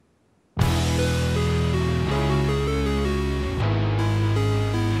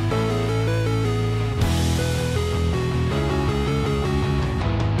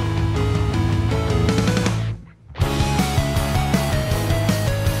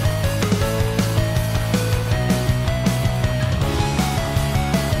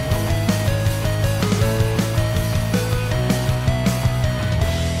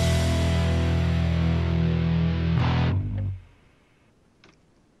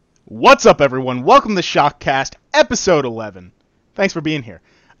What's up, everyone? Welcome to Shockcast, episode 11. Thanks for being here.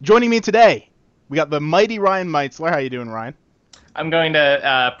 Joining me today, we got the mighty Ryan Meitzler. How you doing, Ryan? I'm going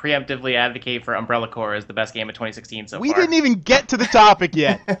to preemptively advocate for Umbrella Corps as the best game of 2016 so We far. didn't even get to the topic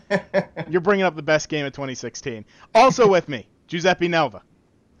yet. You're bringing up the best game of 2016. Also with me, Giuseppe Nelva.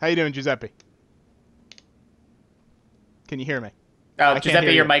 How you doing, Giuseppe? Can you hear me? Oh, I can't Giuseppe,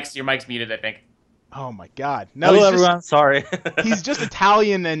 hear your you. mic's muted, I think. Oh my God! No, Hello, he's everyone. Sorry. he's just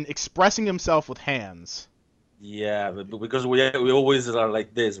Italian and expressing himself with hands. Yeah, but because we always are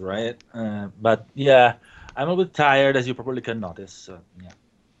like this, right? But yeah, I'm a bit tired, as you probably can notice. So, yeah,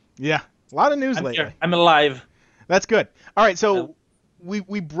 Yeah, a lot of news I'm lately. here. I'm alive. That's good. All right, so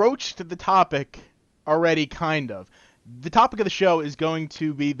we broached the topic already, kind of. The topic of the show is going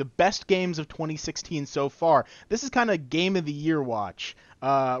to be the best games of 2016 so far. This is kind of game of the year watch.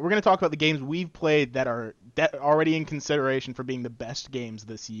 We're going to talk about the games we've played that are already in consideration for being the best games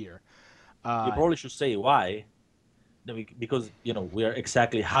this year. You probably should say why. Because we are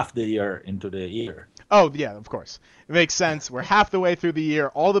exactly half the year into the year. Oh yeah, of course, it makes sense. We're half the way through the year.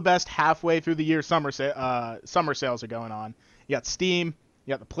 All the best halfway through the year summer sales are going on. You got Steam.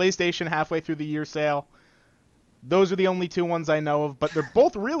 You got the PlayStation halfway through the year sale. Those are the only two ones I know of, but they're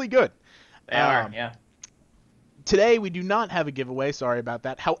both really good. They are, yeah. Today we do not have a giveaway. Sorry about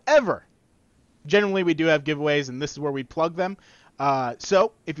that. However, generally we do have giveaways, and this is where we plug them.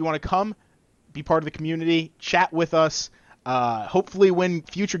 So if you want to come, be part of the community, chat with us, hopefully win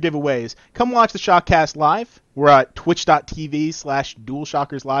future giveaways, come watch the Shockcast live. We're at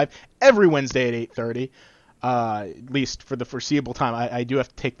twitch.tv/DualShockersLive every Wednesday at 8:30. At least for the foreseeable time. I do have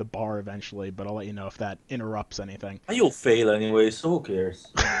to take the bar eventually, but I'll let you know if that interrupts anything. You'll fail anyway, so who cares?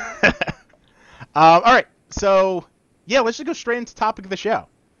 All right, so yeah, let's just go straight into the topic of the show.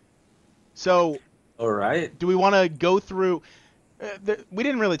 So, All right. do we want to go through? We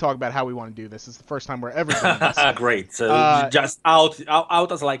didn't really talk about how we want to do this. It's the first time we're ever doing this. Great. So just out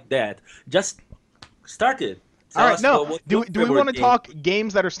us like that. Just start it. All right, no. Do we want to game. talk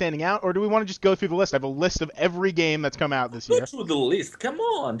games that are standing out, or do we want to just go through the list? I have a list of every game that's come out this Go year. through the list. Come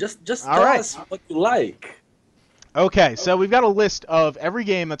on, just All tell right. us what you like. Okay, so we've got a list of every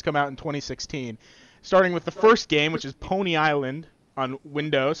game that's come out in 2016, starting with the first game, which is Pony Island on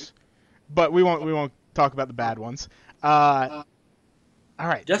Windows, but we won't talk about the bad ones. All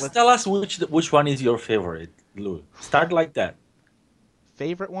right, Just tell us which one is your favorite, Lou. Start like that.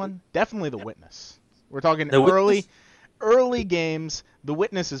 favorite one, definitely The Witness. We're talking The Witness? early games. The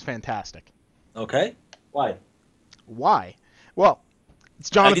Witness is fantastic. Okay. Why? Why? Well,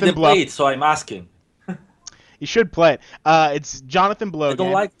 it's I Jonathan didn't Blow. play it, so I'm asking. You should play it. It's Jonathan Blow. I don't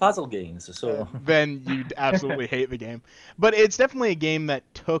game. like puzzle games, so Then you'd absolutely hate the game. But it's definitely a game that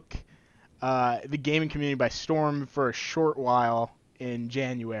took the gaming community by storm for a short while in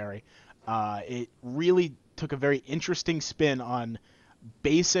January. It really took a very interesting spin on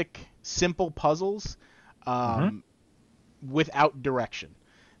basic, simple puzzles without direction.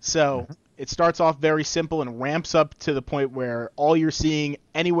 So it starts off very simple and ramps up to the point where all you're seeing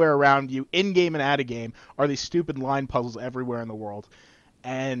anywhere around you, in-game and out-of-game, are these stupid line puzzles everywhere in the world.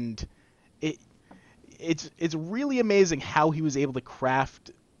 And it's really amazing how he was able to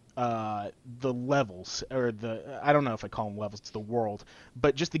craft the levels, or I don't know if I call them levels, it's the world,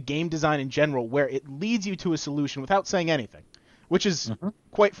 but just the game design in general, where it leads you to a solution without saying anything, which is,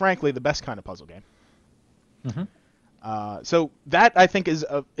 quite frankly, the best kind of puzzle game. So that, I think,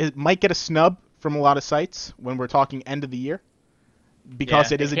 it might get a snub from a lot of sites when we're talking end of the year,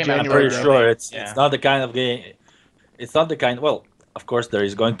 because Yeah, it is a it came out I'm January pretty game. sure it's Yeah. not the kind of game. It's not the kind. Well, of course, there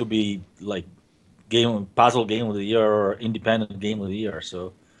is going to be like puzzle game of the year or independent game of the year.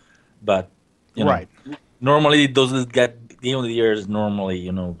 So, but Right. normally those that get game of the year is normally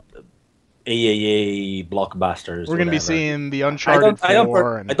AAA blockbusters. We're going to be whatever. seeing the I Uncharted don't, I don't, 4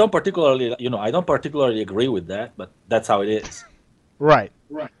 par- and... I don't particularly, I don't particularly agree with that, but that's how it is. Right.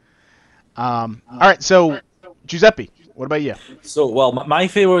 All right, so, Giuseppe, what about you? So, well, my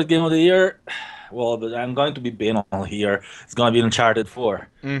favorite game of the year, well, but I'm going to be banal here. It's going to be Uncharted 4.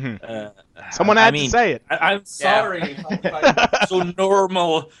 Someone I had mean, to say it. I'm sorry. I'm so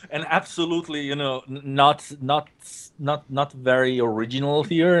normal and absolutely, not very original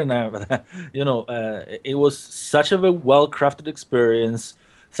here. And it was such a well-crafted experience,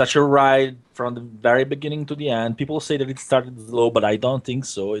 such a ride from the very beginning to the end. People say that it started slow, but I don't think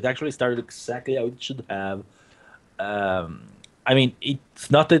so. It actually started exactly how it should have. I mean,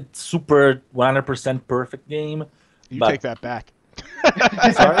 it's not a super 100% perfect game. You but take that back.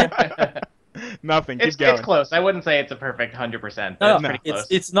 Sorry? Nothing. Keep It's going. close. I wouldn't say it's a perfect 100%, but No, it's no, pretty close.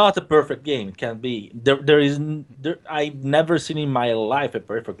 it's not a perfect game. It can be. I've never seen in my life a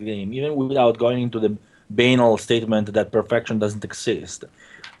perfect game, even without going into the banal statement that perfection doesn't exist.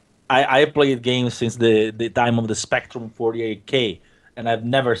 I played games since the time of the Spectrum 48K, and I've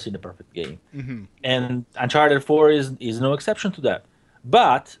never seen a perfect game. Hmm. And Uncharted 4 is no exception to that.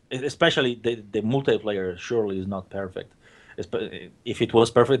 But especially the multiplayer surely is not perfect. If it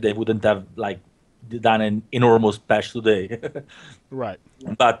was perfect, they wouldn't have like done an enormous patch today. Right.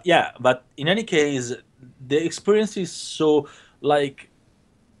 But in any case, the experience is so like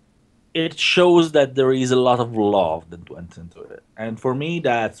it shows that there is a lot of love that went into it, and for me,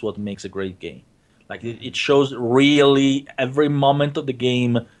 that's what makes a great game. Like it shows really every moment of the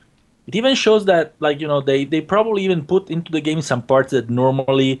game. It even shows that they probably even put into the game some parts that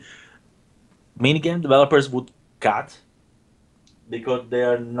normally minigame developers would cut because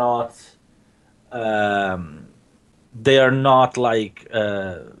um, they are not like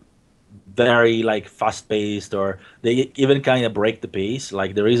very like fast paced, or they even kind of break the pace.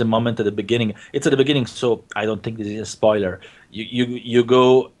 Like there is a moment at the beginning. It's at the beginning, so I don't think this is a spoiler. You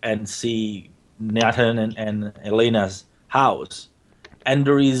go and see Nathan and Elena's house, and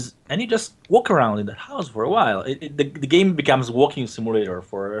you just walk around in the house for a while. The game becomes walking simulator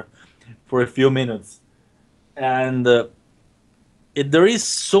for a few minutes, and there is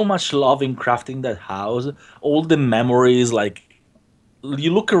so much love in crafting that house. All the memories, like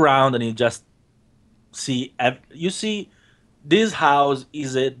you look around and you just see this house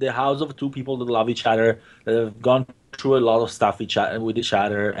is the house of two people that love each other, that have gone through a lot of stuff with each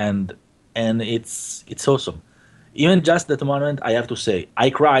other, and it's awesome. Even just that moment, I have to say, I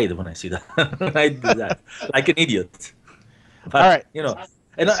cried when I see that. When I did that, like an idiot. But All right.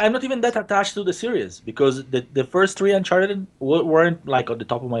 and I'm not even that attached to the series because the first three Uncharted weren't like on the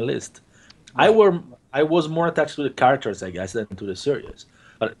top of my list. Right. I was more attached to the characters, I guess, than to the series.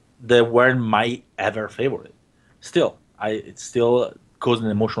 But they weren't my ever favorite. Still, it still caused an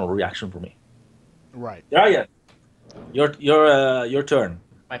emotional reaction for me. Right. Ryan, your turn.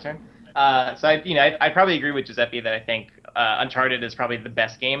 My turn. So I probably agree with Giuseppe that I think Uncharted is probably the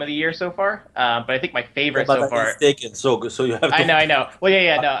best game of the year so far. But I think my favorite But so far. it's taken, so you have to. I know. Well,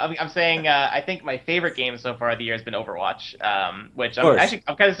 yeah. No, I'm saying I think my favorite game so far of the year has been Overwatch, which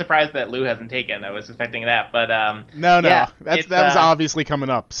I'm kind of surprised that Lou hasn't taken. I was expecting that, but No. yeah, That was obviously coming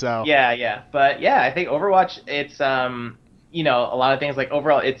up. So. yeah. But yeah, I think Overwatch. It's a lot of things like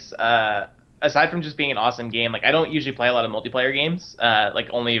overall, it's aside from just being an awesome game, like I don't usually play a lot of multiplayer games, like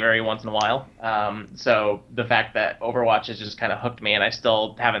only very once in a while. So the fact that Overwatch has just kind of hooked me, and I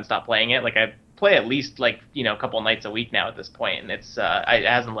still haven't stopped playing it. Like I play at least like a couple nights a week now at this point, and it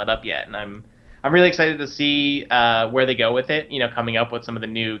hasn't let up yet. And I'm really excited to see where they go with it. Coming up with some of the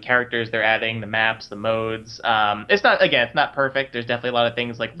new characters they're adding, the maps, the modes. It's not perfect. There's definitely a lot of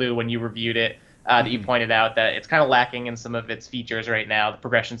things like Lou when you reviewed it. That you pointed out that it's kind of lacking in some of its features right now. The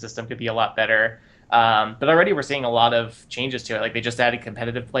progression system could be a lot better, but already we're seeing a lot of changes to it. Like they just added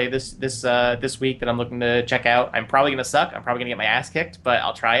competitive play this week that I'm looking to check out. I'm probably gonna suck. I'm probably gonna get my ass kicked, but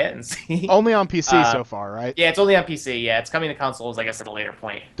I'll try it and see. Only on PC so far, right? Yeah, it's only on PC. Yeah, it's coming to consoles, I guess, at a later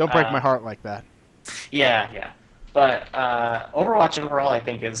point. Don't break my heart like that. Yeah. But Overwatch overall, I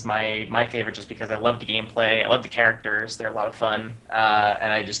think, is my favorite just because I love the gameplay. I love the characters. They're a lot of fun.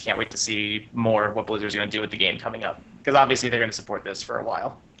 And I just can't wait to see more of what Blizzard's going to do with the game coming up. Because obviously they're going to support this for a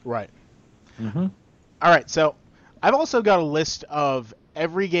while. Right. Mm-hmm. All right, so I've also got a list of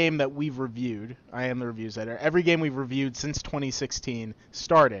every game that we've reviewed. I am the reviews editor. Every game we've reviewed since 2016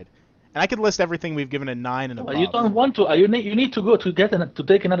 started. And I could list everything we've given a 9 and above. You don't want to. You need to go to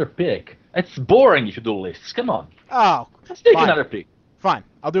take another pick. It's boring if you do lists. Come on. Oh, Let's take fine. another pick. Fine.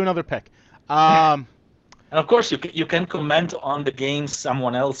 I'll do another pick. And of course, you can comment on the games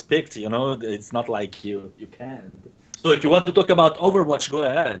someone else picked. It's not like you can. So if you want to talk about Overwatch, go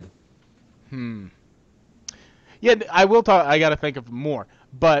ahead. Yeah, I will talk. I got to think of more.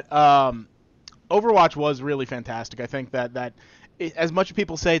 But Overwatch was really fantastic. I think that as much as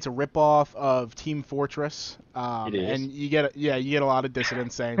people say it's a ripoff of Team Fortress, it is. and you get a lot of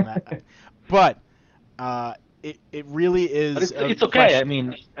dissidents saying that, but it really is. But it's okay. I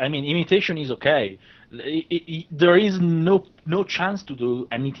mean, imitation is okay. There is no chance to do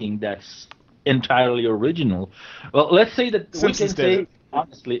anything that's entirely original. Well, let's say that Simpsons we can say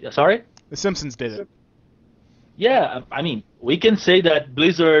honestly. Sorry. The Simpsons did it. Yeah, I mean, we can say that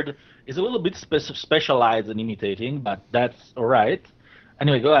Blizzard is a little bit specialized in imitating, but that's all right.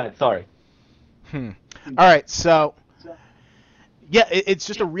 Anyway, go ahead. Sorry. All right, so yeah, it's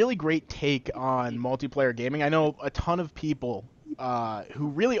just a really great take on multiplayer gaming. I know a ton of people who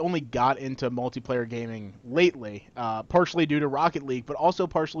really only got into multiplayer gaming lately, partially due to Rocket League, but also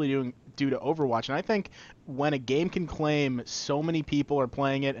partially due to Overwatch. And I think when a game can claim so many people are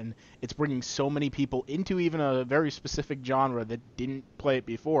playing it, and it's bringing so many people into even a very specific genre that didn't play it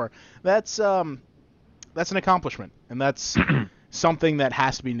before, that's an accomplishment, and that's something that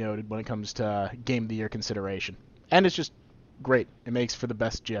has to be noted when it comes to Game of the Year consideration. And it's just great. It makes for the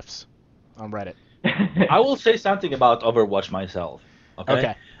best GIFs on Reddit. I will say something about Overwatch myself.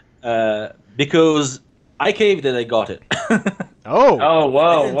 Okay. Because I caved and I got it. Oh. Oh,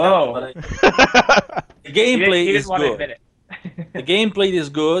 whoa. The gameplay He is didn't want to good. admit it. The gameplay is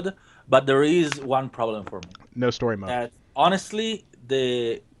good, but there is one problem for me. No story mode. Honestly,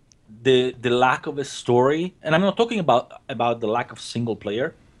 the lack of a story, and I'm not talking about the lack of single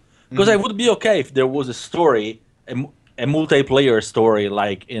player, because I would be okay if there was a story, a multiplayer story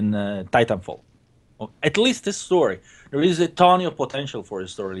like in Titanfall. At least a story. There is a ton of potential for a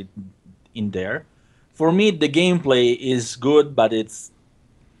story in there. For me, the gameplay is good, but it's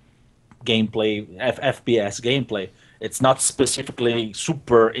gameplay, FPS gameplay. It's not specifically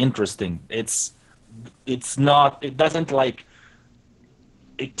super interesting. It's not. It doesn't like.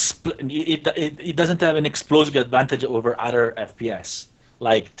 It doesn't have an explosive advantage over other FPS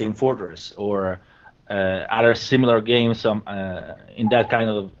like Team Fortress or other similar games in that kind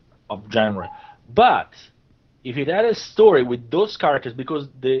of genre. But if it had a story with those characters, because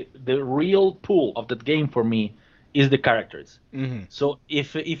the real pull of that game for me is the characters. Mm-hmm. So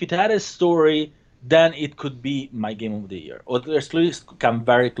if it had a story, then it could be my game of the year, or at least come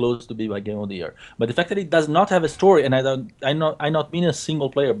very close to be my game of the year. But the fact that it does not have a story, and I not mean a single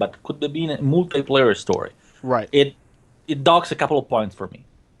player, but could be a multiplayer story. Right. It docks a couple of points for me.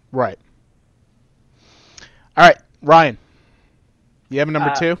 Right. All right, Ryan. You have a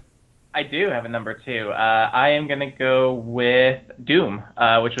number two? I do have a number two. I am going to go with Doom,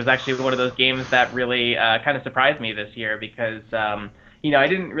 which was actually one of those games that really kind of surprised me this year because, I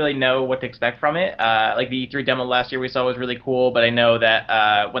didn't really know what to expect from it. Like the E3 demo last year we saw was really cool, but I know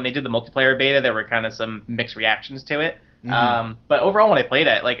that when they did the multiplayer beta, there were kind of some mixed reactions to it. Mm-hmm. But overall, when I played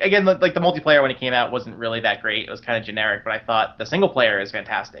it, the multiplayer when it came out wasn't really that great. It was kind of generic, but I thought the single player is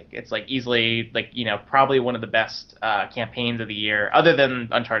fantastic. It's easily probably one of the best campaigns of the year, other than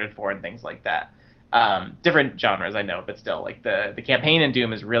Uncharted 4 and things like that. Different genres, I know, but still, the campaign in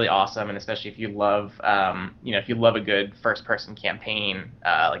Doom is really awesome, and especially if you love, if you love a good first-person campaign,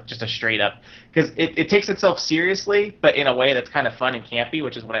 just a straight-up, because it takes itself seriously, but in a way that's kind of fun and campy,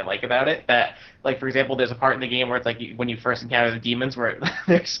 which is what I like about it. That, for example, there's a part in the game where it's when you first encounter the demons, where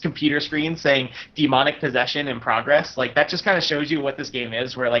there's computer screens saying demonic possession in progress. That just kind of shows you what this game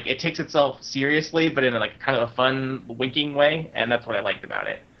is, where it takes itself seriously, but in a kind of a fun, winking way, and that's what I liked about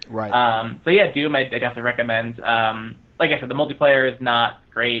it. Right. So yeah, Doom I definitely recommend. Like I said, the multiplayer is not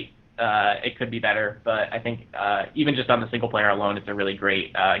great. It could be better, but I think even just on the single player alone, it's a really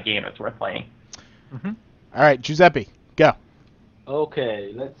great game that's worth playing. Mm-hmm. All right, Giuseppe, go.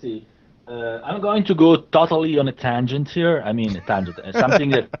 Okay, let's see. I'm going to go totally on a tangent here. I mean, a tangent, something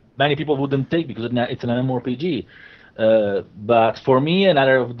that many people wouldn't take because it's an MMORPG. But for me,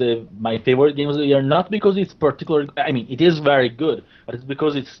 another of my favorite games of the year, not because it's particularly, it is very good, but it's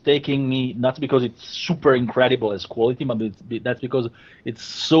because it's taking me, not because it's super incredible as quality, but that's because it's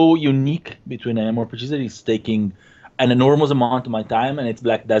so unique between MMORPGs that it's taking an enormous amount of my time, and it's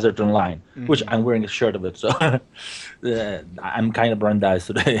Black Desert Online, which I'm wearing a shirt of it, so I'm kind of brandized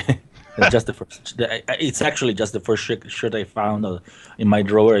today. It's actually just the first shirt I found in my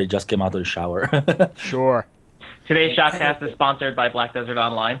drawer. It just came out of the shower. Sure. Today's Shotcast is sponsored by Black Desert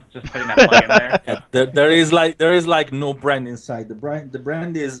Online. Just putting that plug in there. There is no brand inside. The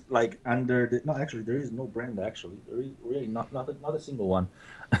brand is under the. No, actually, there is no brand. Actually, there is really not a single one.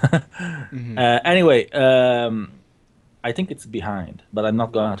 Mm-hmm. Anyway, I think it's behind, but I'm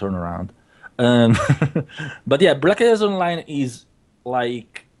not gonna turn around. But yeah, Black Desert Online is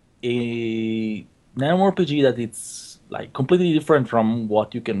like an MMORPG that it's completely different from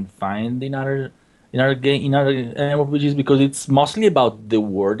what you can find in other MMORPGs, because it's mostly about the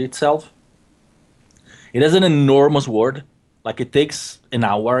world itself. It has an enormous world. It takes an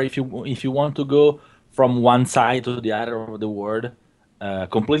hour if you want to go from one side to the other of the world.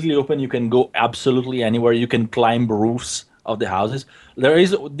 Completely open. You can go absolutely anywhere. You can climb roofs of the houses.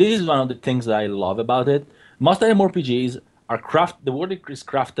 This is one of the things that I love about it. Most MMORPGs the world is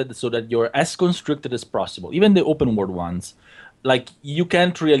crafted so that you're as constricted as possible. Even the open world ones. You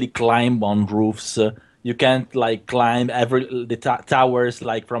can't really climb on roofs. You can't climb the towers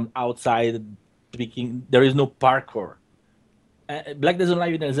from outside. Speaking, there is no parkour. Black Desert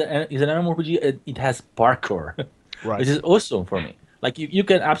Online is an MMORPG. It has parkour. Right. which is awesome for me. Like you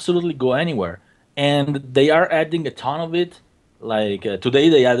can absolutely go anywhere, and they are adding a ton of it. Like today,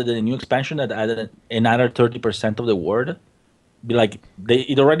 they added a new expansion that added another 30% of the world. Be like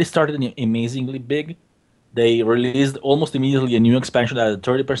it already started amazingly big. They released almost immediately a new expansion that added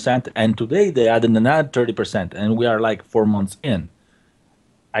 30%, and today they added another 30%, and we are like 4 months in.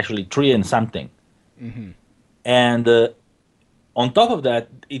 Actually, three and something. And on top of that,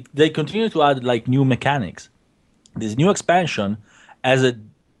 they continue to add like new mechanics. This new expansion has an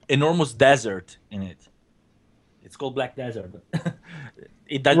enormous desert in it. It's called Black Desert.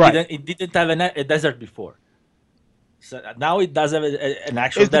 Right. It didn't have a desert before. So now it does have an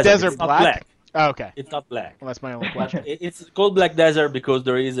actual Is the desert. desert It's not black? Oh, okay. It's not black. Well, that's my only question. It's called Black Desert because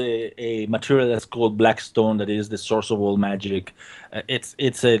there is a material that's called black stone that is the source of all magic.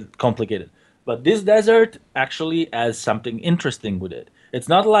 It's a complicated. But this desert actually has something interesting with it. It's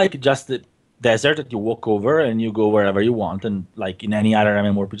not like just the desert that you walk over and you go wherever you want, and like in any other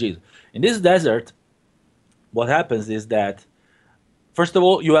MMORPGs. In this desert, what happens is that first of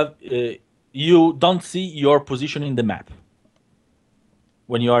all you don't see your position in the map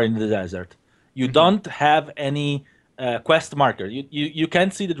when you are in the desert. You don't have any quest marker. You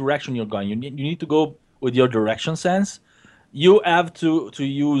can't see the direction you're going. You need to go with your direction sense. You have to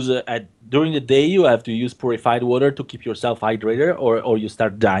use during the day. You have to use purified water to keep yourself hydrated, or you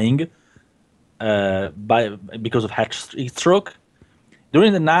start dying because of heat stroke.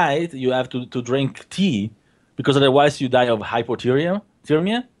 During the night, you have to drink tea because otherwise you die of hypothermia.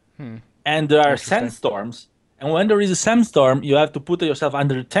 And there are sandstorms. And when there is a sandstorm, you have to put yourself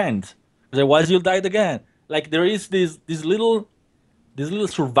under a tent. Otherwise, you'll die again. Like there is these little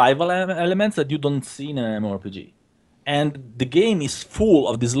survival elements that you don't see in an MMORPG. And the game is full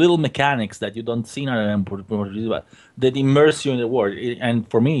of these little mechanics that you don't see in an MMORPG, that immerse you in the world. And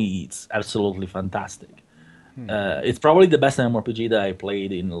for me, it's absolutely fantastic. It's probably the best MMORPG that I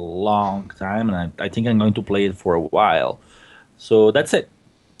played in a long time, and I think I'm going to play it for a while. So that's it.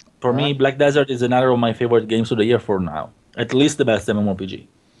 For me, Black Desert is another of my favorite games of the year for now. At least the best MMORPG.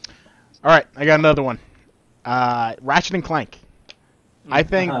 All right, I got another one. Ratchet and Clank. I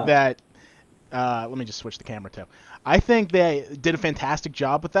think that... let me just switch the camera too. I think they did a fantastic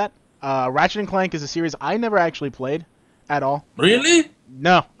job with that. Ratchet and Clank is a series I never actually played at all. Really?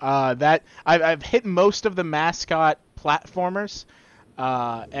 No. That I've hit most of the mascot platformers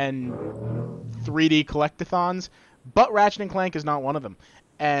and 3D collectathons, but Ratchet and Clank is not one of them.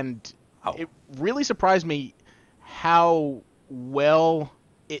 And it really surprised me how well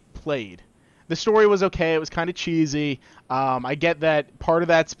it played. The story was okay. It was kind of cheesy. I get that part of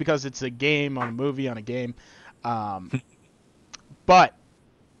that's because it's a game on a movie on a game. But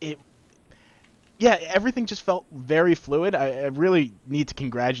everything just felt very fluid. I really need to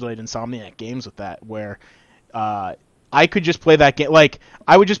congratulate Insomniac Games with that, where I could just play that game. Like,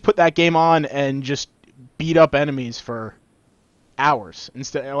 I would just put that game on and just beat up enemies for hours.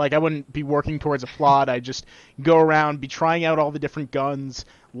 Instead, like, I wouldn't be working towards a plot. I'd just go around, be trying out all the different guns,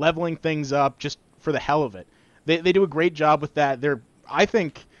 leveling things up just for the hell of it. They do a great job with that. I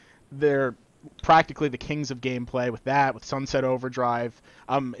think they're practically the kings of gameplay with that, with Sunset Overdrive.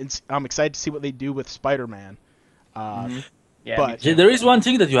 I'm excited to see what they do with Spider-Man. Yeah, but there is one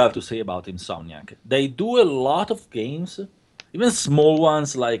thing that you have to say about Insomniac. They do a lot of games, even small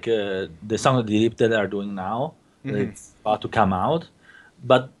ones like the Song of the Deep that they are doing now. It's about to come out,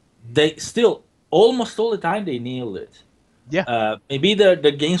 but they still almost all the time they nail it. Yeah. Maybe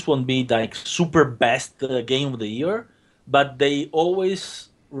the games won't be like super best game of the year, but they always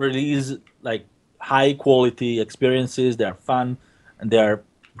release like high quality experiences. They're fun and they're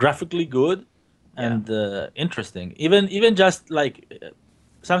graphically good and interesting. Even just like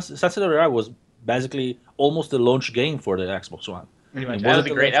Sunset Overdrive was basically almost a launch game for the Xbox One. Pretty much. That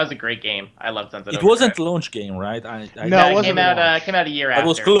was a great game. I loved Sunset Overdrive. It wasn't a launch game, right? No, it came wasn't. out a year after. It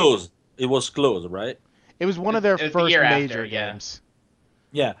was closed. It was closed, right? It was one of their first year major after, yeah. games.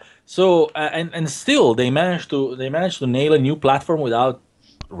 Yeah. So and still they managed to nail a new platform without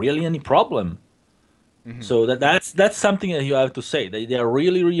really any problem. So that's something that you have to say. They are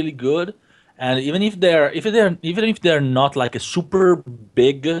really good, and even if they're not like a super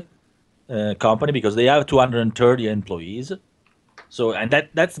big company, because they have 230 employees. So and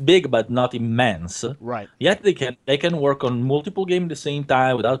that's big but not immense. Right. Yet they can work on multiple games at the same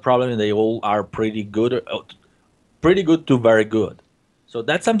time without problem, and they all are pretty good to very good. So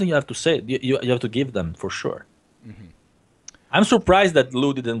that's something you have to say. You have to give them for sure. I'm surprised that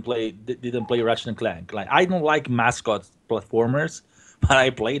Lou didn't play Ratchet and Clank. Like, I don't like mascot platformers, but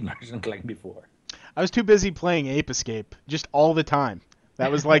I played Ratchet and Clank before. I was too busy playing Ape Escape just all the time.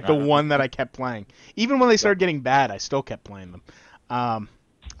 That was like the one that I kept playing. Even when they started getting bad, I still kept playing them. All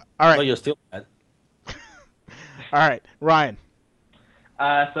right. So you're still bad. All right, Ryan.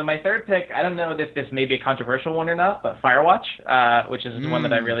 So my third pick, I don't know if this may be a controversial one or not, but Firewatch, which is one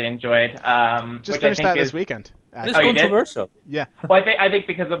that I really enjoyed. Just which finished I think that is, this weekend. It's you did? controversial. Yeah. Well, I think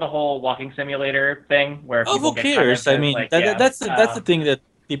because of the whole walking simulator thing, where Oh, people who get cares? kind I of mean, like, that's the thing that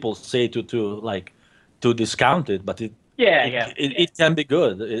people say to discount it, but it can be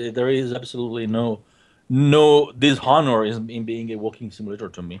good. There is absolutely no dishonor in being a walking simulator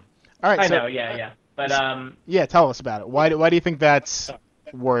to me. All right. I So, know, yeah. But yeah, tell us about it. Why do you think that's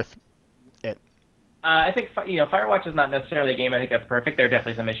worth it? I think Firewatch is not necessarily a game I think that's perfect. There are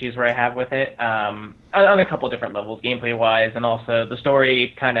definitely some issues where I have with it on a couple of different levels, gameplay wise, and also the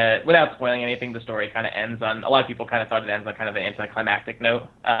story kind of, without spoiling anything, the story kind of ends on, a lot of people kind of thought it ends on kind of an anticlimactic note.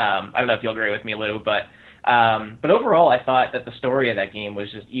 I don't know if you'll agree with me, Lou, but overall I thought that the story of that game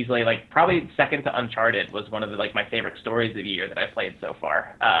was just easily, like, probably second to Uncharted was one of the, like, my favorite stories of the year that I played so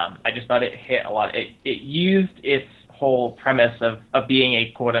far. I just thought it hit a lot. It used its whole premise of being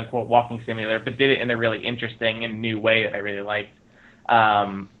a quote unquote walking simulator, but did it in a really interesting and new way that I really liked.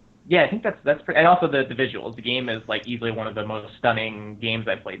 I think that's pretty, and also the visuals. The game is like easily one of the most stunning games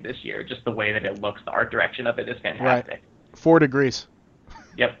I played this year. Just the way that it looks, the art direction of it is fantastic. Right. 4 degrees.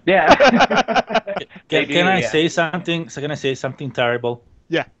 Yep. Yeah. Can I say something? So can I say something terrible?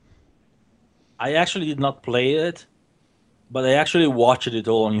 Yeah. I actually did not play it, but I actually watched it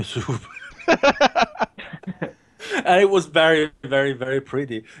all on YouTube. And it was very, very, very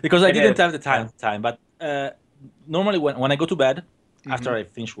pretty because I didn't have the time. But normally when I go to bed after I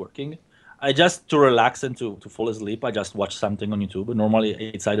finish working, I just to relax and to fall asleep, I just watch something on YouTube. Normally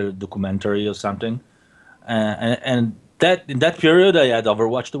it's either a documentary or something, and that in that period I had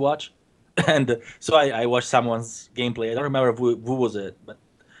Overwatch to watch, and so I watched someone's gameplay. I don't remember who was it, but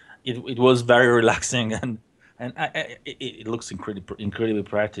it was very relaxing and it looks incredibly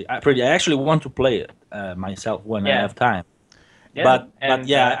pretty. I actually want to play it myself when I have time.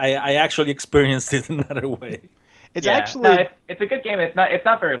 Yeah, I actually experienced it another way. It's actually it's a good game. It's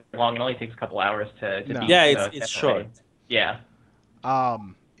not very long. It only takes a couple hours to beat. Yeah, it's short. Yeah.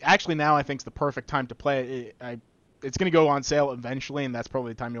 Actually, now I think it's the perfect time to play it. It's going to go on sale eventually, and that's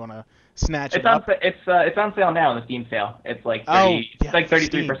probably the time you want to snatch it up. It's on sale now in the Steam sale. It's like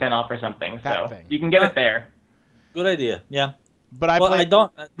 33% off or something. So you can get it there. Good idea. Yeah. But I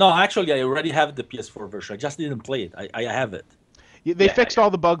don't. No, actually, I already have the PS4 version. I just didn't play it. I have it. They fixed all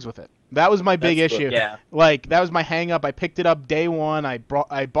the bugs with it. That was my big issue. Good. Yeah. Like that was my hang up. I picked it up day one. I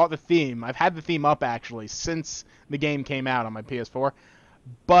bought the theme. I've had the theme up actually since the game came out on my PS4.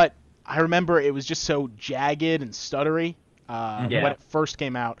 But I remember it was just so jagged and stuttery when it first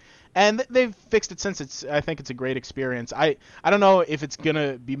came out. And they've fixed it since. I think it's a great experience. I don't know if it's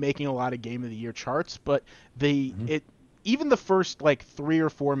gonna be making a lot of Game of the Year charts, but even the first like 3 or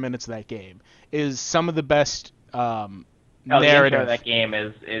 4 minutes of that game is some of the best narrative. The intro of that game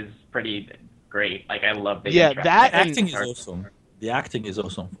is pretty great. Like I love the intro. The acting is awesome. The acting is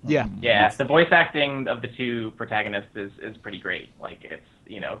awesome. Yeah. Yeah. The voice acting of the two protagonists is pretty great. Like it's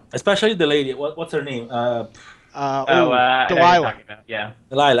especially the lady. What's her name? Delilah. Yeah.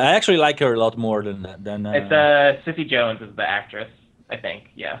 Delilah. I actually like her a lot more than. It's Cissy Jones is the actress, I think.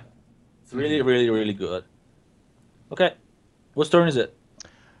 Yeah. It's really, really, really good. Okay, whose turn is it?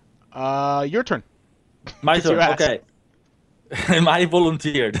 Your turn. My turn. Okay. I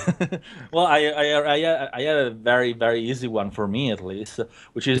volunteered. Well, I had a very, very easy one for me at least,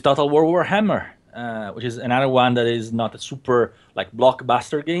 which is Total War Warhammer. Which is another one that is not a super like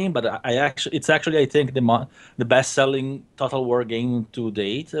blockbuster game, but it's actually I think the best-selling Total War game to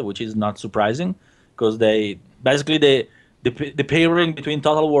date, which is not surprising because the pairing between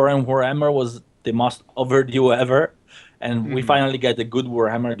Total War and Warhammer was the most overdue ever, and we finally get a good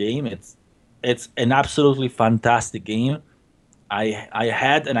Warhammer game. It's an absolutely fantastic game. I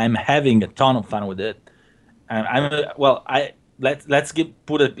had and I'm having a ton of fun with it, and let's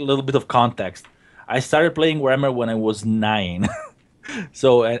put a little bit of context. I started playing Warhammer when I was 9,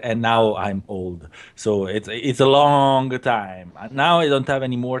 so and now I'm old. So it's a long time. Now I don't have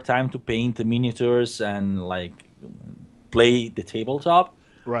any more time to paint the miniatures and like play the tabletop.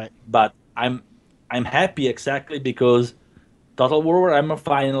 Right. But I'm happy exactly because Total War Warhammer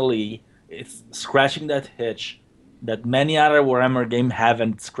finally it's scratching that itch that many other Warhammer games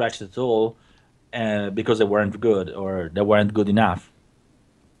haven't scratched at all because they weren't good or they weren't good enough.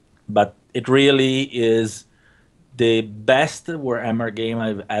 But it really is the best Warhammer game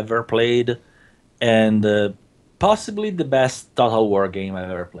I've ever played and possibly the best Total War game I've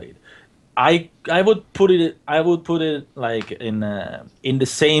ever played. I would put it like in the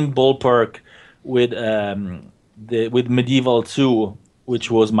same ballpark with with Medieval 2, which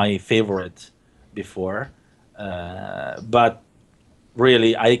was my favorite before. But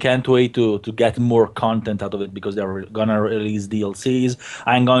really, I can't wait to get more content out of it because they're gonna release DLCs.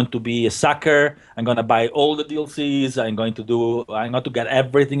 I'm going to be a sucker. I'm gonna buy all the DLCs. I'm going to get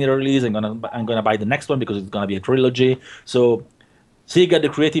everything they release. I'm gonna buy the next one because it's gonna be a trilogy. So Sega, the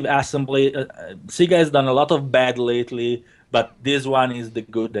creative assembly, Sega has done a lot of bad lately, but this one is the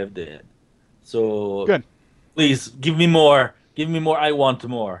good they've did. So Good. please give me more. Give me more. I want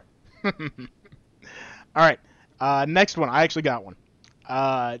more. All right. Next one. I actually got one.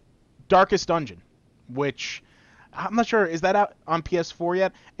 Darkest Dungeon, which I'm not sure, is that out on PS4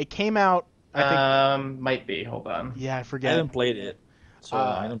 yet? It came out, I think. Might be. Hold on. Yeah, I I forget. haven't played it, so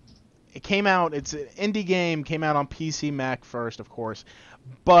I don't. It came out. It's an indie game. Came out on PC, Mac first, of course,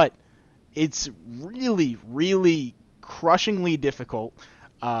 but it's really, really crushingly difficult.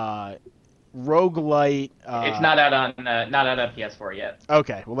 Roguelite. It's not out on PS4 yet.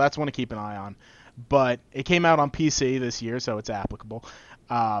 Okay, well that's one to keep an eye on. But it came out on PC this year, so it's applicable.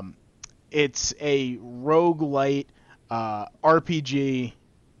 It's a roguelite RPG,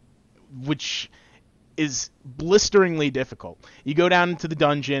 which is blisteringly difficult. You go down into the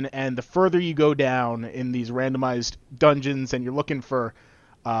dungeon, and the further you go down in these randomized dungeons, and you're looking for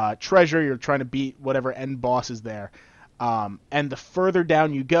treasure, you're trying to beat whatever end boss is there. And the further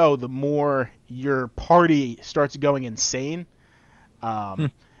down you go, the more your party starts going insane.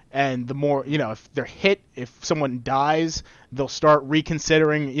 And the more, if they're hit, if someone dies, they'll start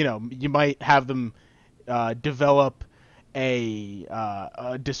reconsidering, you might have them develop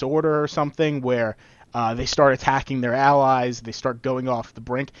a disorder or something where they start attacking their allies, they start going off the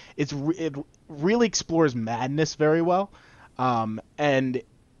brink. It really explores madness very well, and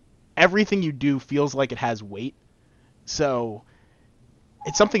everything you do feels like it has weight. So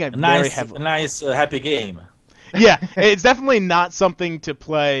it's something I very heavily... A nice, happy game. Yeah, it's definitely not something to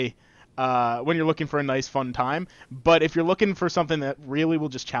play when you're looking for a nice, fun time. But if you're looking for something that really will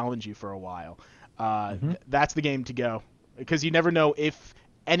just challenge you for a while, that's the game to go. Because you never know if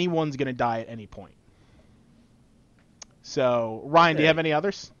anyone's going to die at any point. So, Ryan, do you have any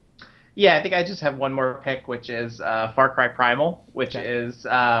others? Yeah, I think I just have one more pick, which is Far Cry Primal, which is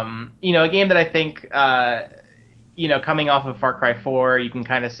a game that I think coming off of Far Cry 4, you can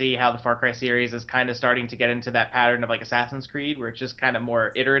kind of see how the Far Cry series is kind of starting to get into that pattern of like Assassin's Creed, where it's just kind of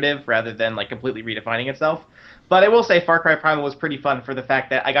more iterative rather than like completely redefining itself. But I will say Far Cry Primal was pretty fun for the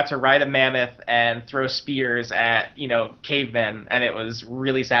fact that I got to ride a mammoth and throw spears at, cavemen, and it was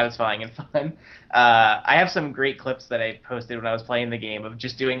really satisfying and fun. I have some great clips that I posted when I was playing the game of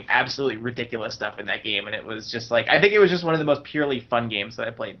just doing absolutely ridiculous stuff in that game, and it was just like, I think it was just one of the most purely fun games that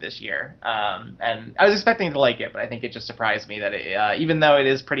I played this year. And I was expecting to like it, but I think it just surprised me that it, even though it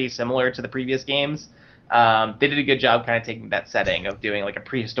is pretty similar to the previous games, they did a good job kind of taking that setting of doing like a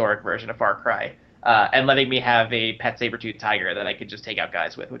prehistoric version of Far Cry. And letting me have a pet saber-tooth tiger that I could just take out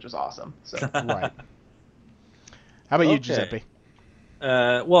guys with, which was awesome. So. Right. How about you, Giuseppe?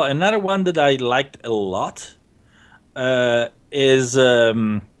 Well, another one that I liked a lot is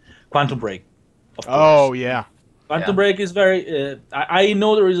Quantum Break. Of course. Oh, yeah. Quantum Break is very... I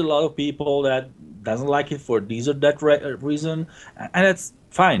know there is a lot of people that doesn't like it for this or that reason, and that's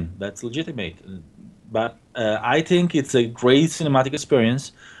fine. That's legitimate. But I think it's a great cinematic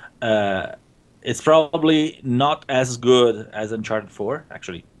experience. It's probably not as good as Uncharted 4,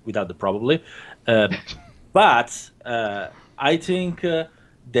 actually, without the probably. But I think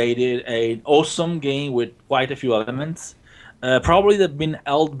they did an awesome game with quite a few elements. Probably they've been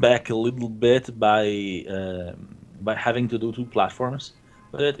held back a little bit by having to do two platforms.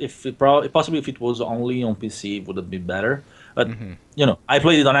 But possibly if it was only on PC, it would have been better. But I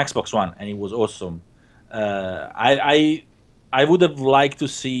played it on Xbox One, and it was awesome. I would have liked to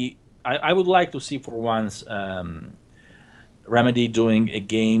see. I would like to see for once Remedy doing a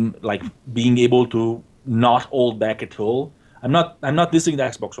game like being able to not hold back at all. I'm not dissing the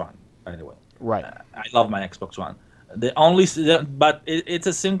Xbox One, by the way. Right. I love my Xbox One. It's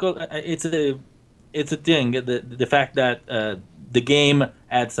a single. It's a thing. The fact that the game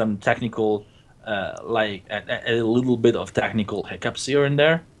had some technical, a little bit of technical hiccups here and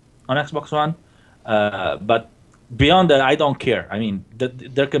there on Xbox One, but. Beyond that, I don't care. I mean,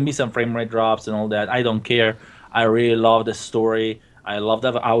 there can be some frame rate drops and all that. I don't care. I really love the story. I love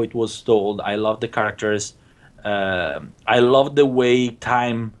how it was told. I love the characters. I love the way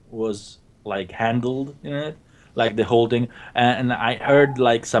time was like handled in it, like the whole thing. And I heard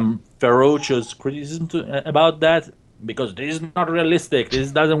like some ferocious criticism about that. because this is not realistic.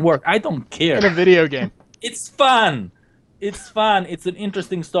 This doesn't work. I don't care. In a video game. It's fun. It's fun. It's an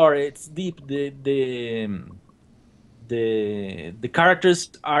interesting story. It's deep. The characters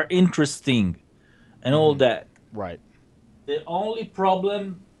are interesting, and all that. Right. The only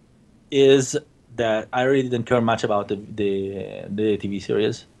problem is that I really didn't care much about the TV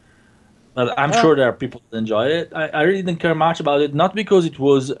series. But I'm sure there are people that enjoy it. I really didn't care much about it, not because it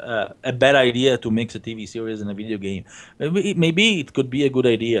was a bad idea to mix a TV series and a video game. Maybe it could be a good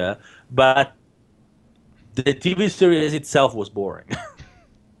idea, but the TV series itself was boring.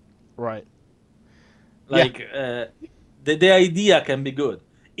 Right. Like, the idea can be good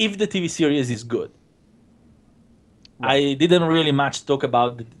if the TV series is good. Right. I didn't really much talk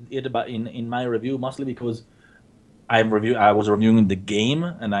about it in my review, mostly because I was reviewing the game,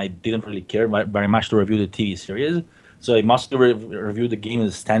 and I didn't really care very much to review the TV series. So I mostly review the game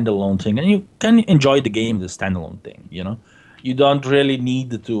as a standalone thing, and you can enjoy the game as a standalone thing. You know, you don't really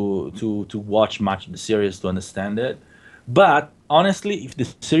need to watch much of the series to understand it. But honestly, if the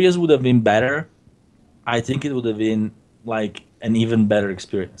series would have been better, I think it would have been like an even better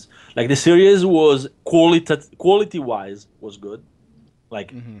experience. Like, the series was quality-wise was good,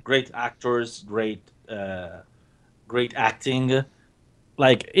 like great actors, great acting.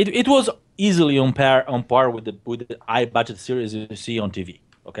 Like, it was easily on par with the high budget series you see on TV.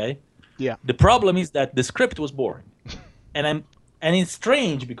 Okay. Yeah. The problem is that the script was boring, and it's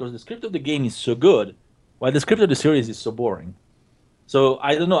strange because the script of the game is so good, while the script of the series is so boring. So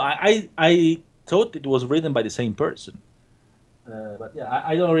I don't know. I thought it was written by the same person. But yeah,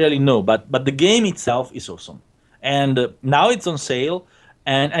 I don't really know. But the game itself is awesome, and now it's on sale.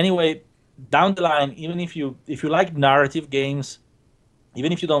 And anyway, down the line, even if you like narrative games,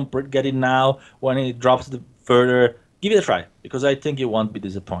 even if you don't get it now, when it drops further, give it a try, because I think you won't be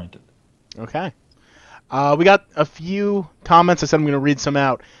disappointed. Okay. We got a few comments. I said I'm going to read some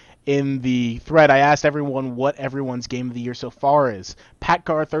out. In the thread, I asked everyone what everyone's game of the year so far is.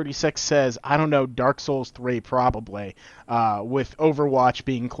 Patgar36 says, I don't know, Dark Souls 3 probably, with Overwatch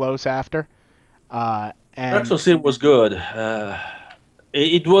being close after. And Dark Souls 3 was good.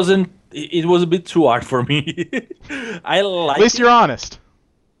 It wasn't. It was a bit too hard for me. I like. At least you're honest.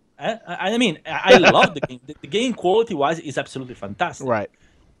 I mean, I love the game. The game, quality-wise, is absolutely fantastic. Right.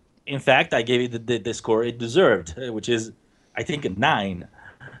 In fact, I gave it the score it deserved, which is, I think, a 9.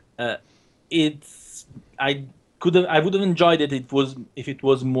 I would have enjoyed it. If it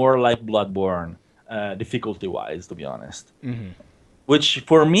was more like Bloodborne, difficulty-wise, to be honest. Mm-hmm. Which,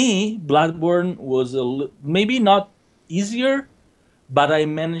 for me, Bloodborne was maybe not easier, but I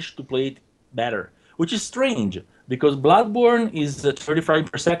managed to play it better, which is strange because Bloodborne is at 30 frames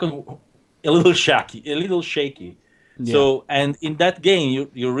per second, a little shaky. Yeah. So, and in that game,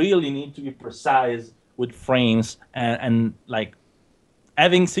 you really need to be precise with frames, and like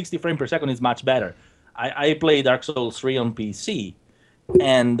having 60 frames per second is much better. I played Dark Souls 3 on PC,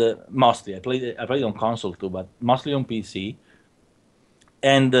 and mostly I played on console too, but mostly on PC.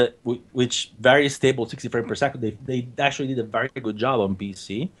 And which very stable 60 frames per second. They actually did a very good job on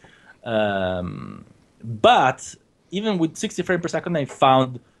PC. But even with 60 frames per second, I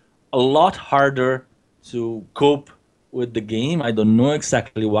found a lot harder to cope with the game. I don't know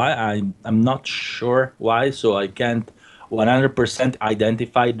exactly why. I'm not sure why, so I can't 100%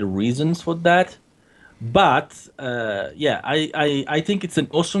 identify the reasons for that. But yeah, I think it's an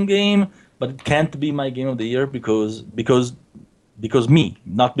awesome game, but it can't be my game of the year because me,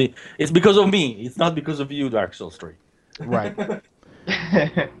 not me. It's because of me. It's not because of you, Dark Souls 3. Right.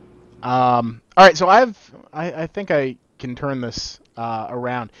 All right. So I think I can turn this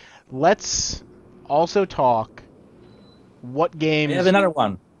around. Let's also talk. What games? I have another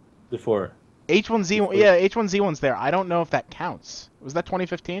one before. H1Z1. Yeah, H1Z1's there. I don't know if that counts. Was that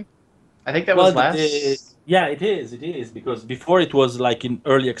 2015? I think that was last. Yeah, it is because before it was like in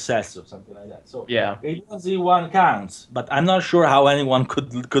early access or something like that. So yeah, H1Z1 counts, but I'm not sure how anyone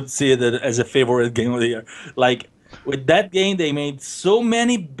could see it as a favorite game of the year. Like, with that game, they made so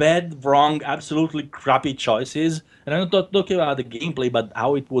many bad, wrong, absolutely crappy choices, and I'm not talking about the gameplay, but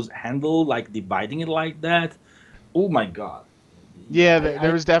how it was handled, like dividing it like that. Oh my god. Yeah,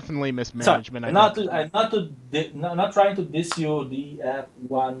 there was definitely mismanagement. I'm not trying to diss you, the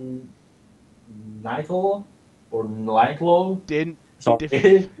F1 Nightlo or Nightlo.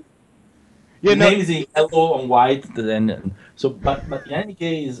 Yeah, name is in yellow and white. Then so, but in any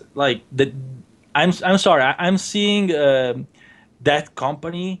case, like I'm sorry, I'm seeing that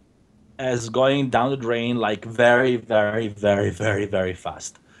company as going down the drain like very, very, very, very, very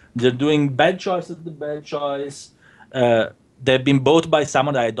fast. They're doing bad choices. The bad choice. They've been bought by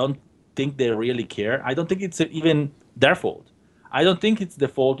someone that I don't think they really care. I don't think it's even their fault. I don't think it's the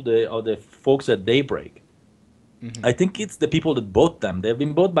fault of the folks at Daybreak. Mm-hmm. I think it's the people that bought them. They've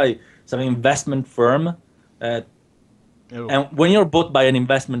been bought by some investment firm. And when you're bought by an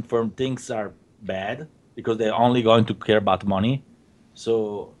investment firm, things are bad because they're only going to care about money.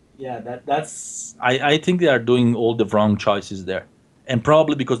 So yeah, that's I think they are doing all the wrong choices there, and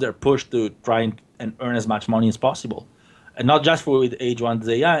probably because they're pushed to try and earn as much money as possible, and not just with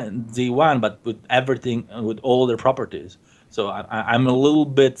H1Z1, but with everything, with all their properties. So I'm a little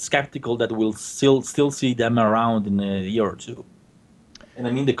bit skeptical that we'll still see them around in a year or two, and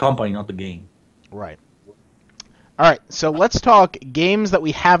I mean the company, not the game. Right. All right, so let's talk games that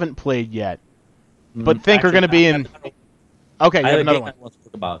we haven't played yet, but think are going to be in. Okay, you have another one. I want to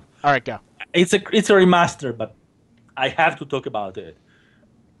talk about. All right, go. It's a remaster, but I have to talk about it.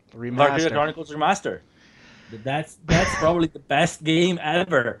 Valkyria Chronicles Remaster. That's probably the best game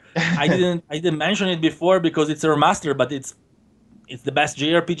ever. I didn't mention it before because it's a remaster, but it's the best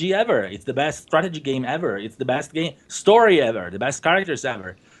JRPG ever. It's the best strategy game ever. It's the best game story ever. The best characters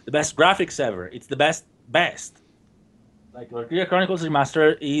ever. The best graphics ever. It's the best. Like Valkyria Chronicles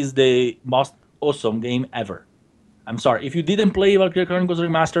Remaster is the most awesome game ever. I'm sorry if you didn't play Valkyria Chronicles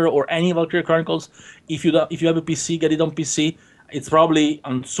Remaster or any Valkyria Chronicles. If you have a PC, get it on PC. It's probably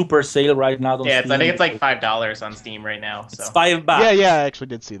on super sale right now. On I Steam. think it's like $5 on Steam right now. So. It's $5. Yeah, I actually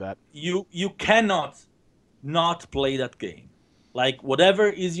did see that. You cannot not play that game. Like whatever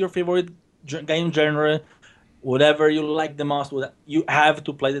is your favorite game genre, whatever you like the most, you have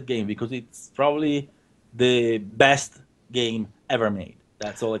to play that game because it's probably the best game ever made.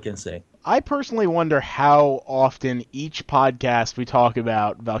 That's all I can say. I personally wonder how often each podcast we talk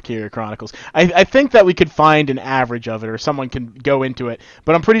about Valkyria Chronicles. I think that we could find an average of it, or someone can go into it.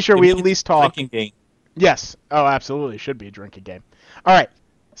 But I'm pretty sure we at least talk. Drinking game. Yes. Oh, absolutely. It should be a drinking game. All right.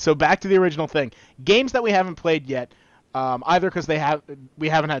 So back to the original thing. Games that we haven't played yet, either because we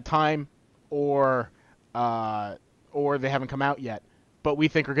haven't had time, or they haven't come out yet, but we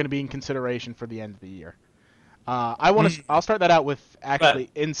think are going to be in consideration for the end of the year. I'll start that out with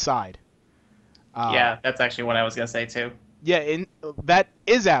actually Inside. Yeah, that's actually what I was gonna say too. Yeah, that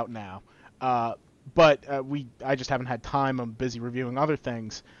is out now, but I just haven't had time. I'm busy reviewing other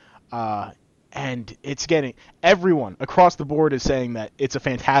things, and it's getting everyone across the board is saying that it's a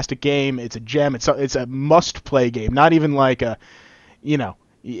fantastic game. It's a gem. It's a must-play game. Not even like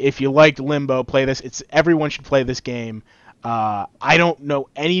if you liked Limbo, play this. Everyone should play this game. I don't know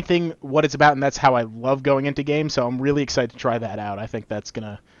anything what it's about, and that's how I love going into games. So I'm really excited to try that out. I think that's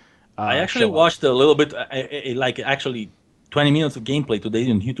gonna. I actually watched a little bit, actually 20 minutes of gameplay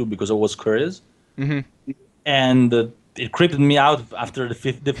today on YouTube because I was curious. Mm-hmm. And it creeped me out after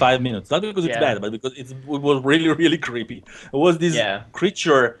the 5 minutes. Not because it's bad, but because it was really, really creepy. It was this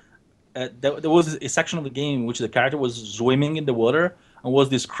creature. There was a section of the game in which the character was swimming in the water, and was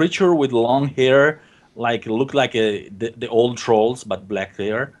this creature with long hair, looked like the old trolls, but black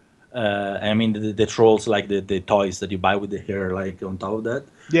hair. I mean the trolls, like the toys that you buy with the hair, like on top of that.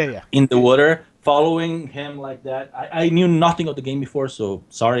 Yeah. In the water, following him like that. I knew nothing of the game before, so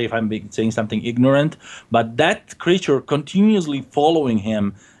sorry if I'm saying something ignorant. But that creature continuously following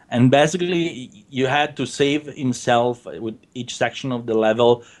him, and basically you had to save himself with each section of the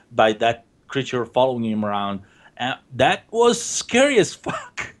level by that creature following him around. That was scary as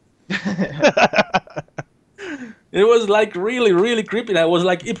fuck. It was really, really creepy. I was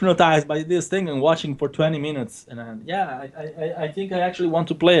hypnotized by this thing and watching for 20 minutes. And I think I actually want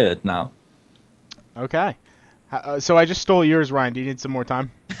to play it now. Okay. So I just stole yours, Ryan. Do you need some more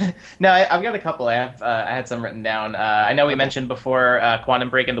time? No, I've got a couple. I had some written down. I know we mentioned before Quantum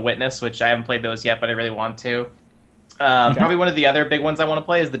Break and The Witness, which I haven't played those yet, but I really want to. Probably one of the other big ones I want to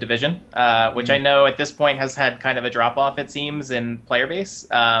play is The Division, which I know at this point has had kind of a drop-off, it seems, in player base.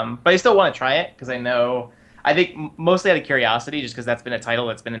 But I still want to try it because I think mostly out of curiosity, just because that's been a title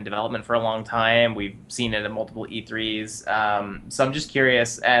that's been in development for a long time. We've seen it in multiple E3s. So I'm just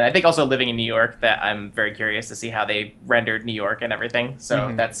curious. And I think also living in New York, that I'm very curious to see how they rendered New York and everything.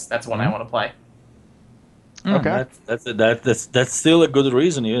 So that's one I want to play. Okay. That's still a good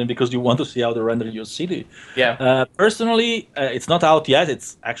reason, even because you want to see how they render your city. Yeah. Personally, it's not out yet.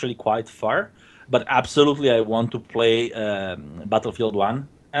 It's actually quite far. But absolutely, I want to play Battlefield 1.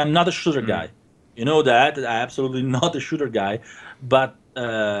 I'm not a shooter guy. You know that. I'm absolutely not a shooter guy. But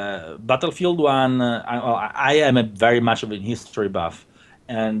Battlefield 1, I am very much of a history buff.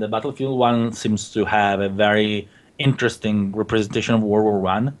 And the Battlefield 1 seems to have a very interesting representation of World War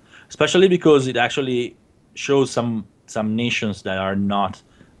One, especially because it actually shows some nations that are not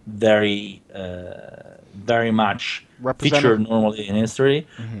very very much Representative. featured normally in history.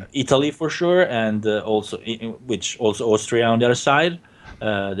 Mhm. Italy for sure, and which also Austria on the other side,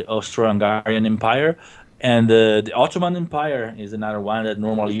 the Austro-Hungarian Empire, and the Ottoman Empire is another one that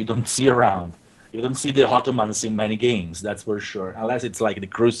normally you don't see around. You don't see the Ottomans in many games, that's for sure, unless it's like the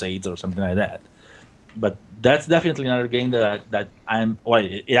Crusades or something like that. But that's definitely another game that I'm. Well,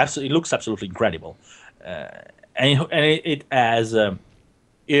 it looks absolutely incredible, and it has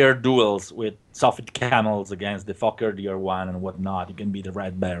air duels with soft camels against the Fokker DR1 and whatnot. You can be the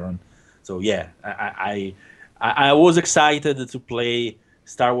Red Baron. So yeah, I was excited to play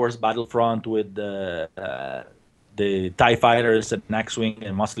Star Wars Battlefront with the TIE Fighters and X-Wing,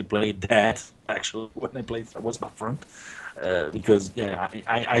 and mostly played that actually when I played Star Wars Battlefront. Because yeah,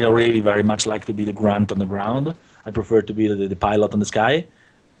 I really very much like to be the grunt on the ground. I prefer to be the pilot on the sky.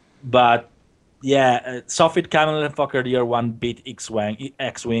 But yeah, Soffit Camel and Fokker DR1 beat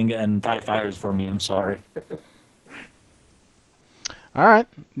X-Wing and TIE Fighters for me. I'm sorry. All right.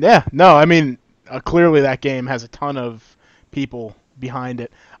 Yeah. No, I mean, clearly that game has a ton of people behind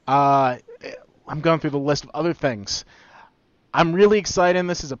it. I'm going through the list of other things. I'm really excited, and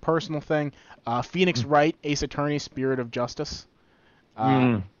this is a personal thing. Phoenix Wright, Ace Attorney, Spirit of Justice.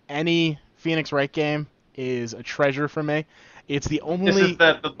 Any Phoenix Wright game is a treasure for me. It's the only. This is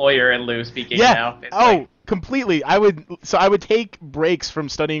the lawyer in Lou speaking now. It's completely. I would take breaks from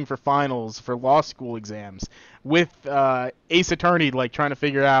studying for finals for law school exams with Ace Attorney, like trying to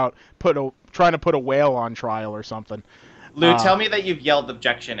figure out trying to put a whale on trial or something. Lou, tell me that you've yelled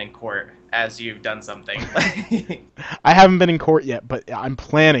objection in court as you've done something. I haven't been in court yet, but I'm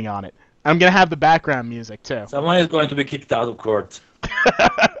planning on it. I'm gonna have the background music too. Someone is going to be kicked out of court.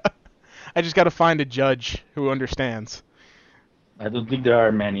 I just got to find a judge who understands. I don't think there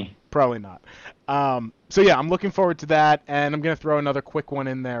are many. Probably not. So yeah, I'm looking forward to that, and I'm gonna throw another quick one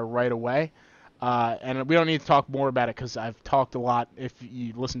in there right away. And we don't need to talk more about it because I've talked a lot if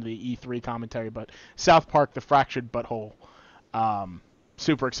you listen to the E3 commentary. But South Park: The Fractured Butthole,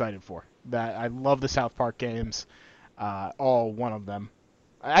 super excited for that. I love the South Park games, all one of them.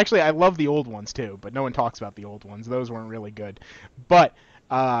 Actually, I love the old ones too, but no one talks about the old ones. Those weren't really good. But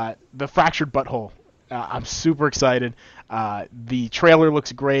the Fractured Butthole, I'm super excited. The trailer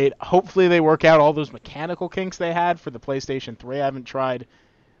looks great. Hopefully they work out all those mechanical kinks they had for the PlayStation 3. I haven't tried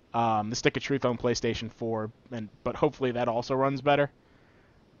the Stick of Truth on PlayStation 4, but hopefully that also runs better.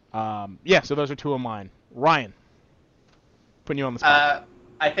 Yeah, so those are two of mine. Ryan, putting you on the spot.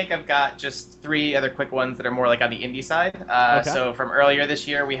 I think I've got just 3 other quick ones that are more like on the indie side. Okay. So from earlier this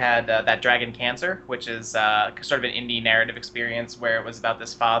year, we had that Dragon Cancer, which is sort of an indie narrative experience where it was about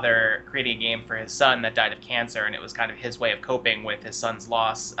this father creating a game for his son that died of cancer, and it was kind of his way of coping with his son's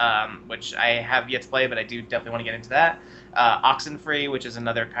loss, which I have yet to play, but I do definitely want to get into that. Oxenfree, which is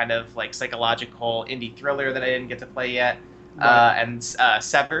another kind of like psychological indie thriller that I didn't get to play yet. Right. And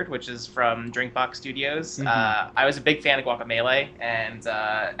Severed, which is from Drinkbox Studios. Mm-hmm. I was a big fan of Guacamelee, and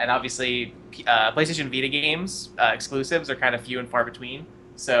obviously PlayStation Vita games exclusives are kind of few and far between.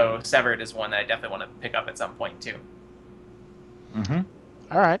 So Severed is one that I definitely want to pick up at some point too. Mm-hmm.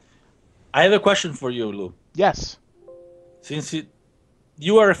 All right. I have a question for you, Lou. Yes. Since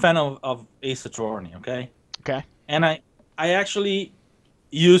you are a fan of Ace Attorney, okay? Okay. And I actually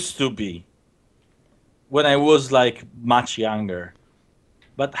used to be when I was like much younger.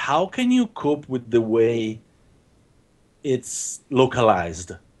 But how can you cope with the way it's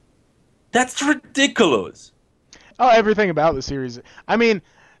localized? That's ridiculous. Oh, everything about the series. I mean,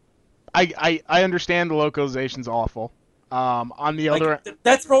 I understand the localization's awful. On the other,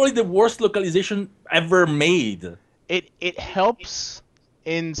 that's probably the worst localization ever made. it helps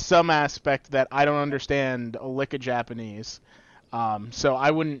in some aspect that I don't understand a lick of Japanese. So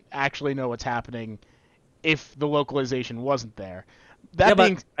I wouldn't actually know what's happening if the localization wasn't there.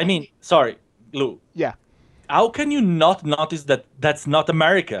 But I mean, sorry, Lou. Yeah. How can you not notice that that's not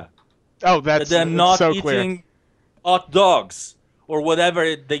America? Oh, That they're not so eating clear. hot dogs or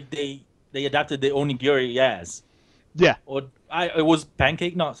whatever they adapted the onigiri as. Yeah. Or it was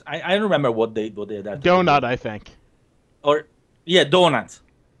pancake. No, I don't remember what they adapted. Donut, I think. Or yeah, donuts.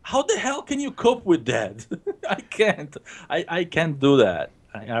 How the hell can you cope with that? I can't. I can't do that.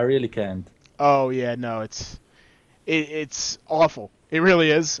 I really can't. Oh yeah, no, it's awful. It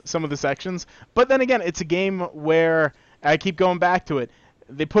really is, some of the sections. But then again, it's a game where I keep going back to it.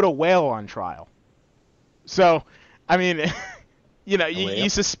 They put a whale on trial. So, I mean, you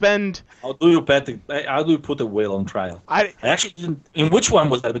suspend. How do you put a whale on trial? I actually didn't. In which one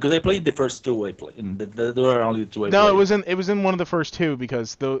was that? Because I played the first two I played. And there were only two I played. No, it was in one of the first two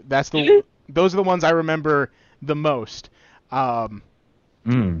because those are the ones I remember the most.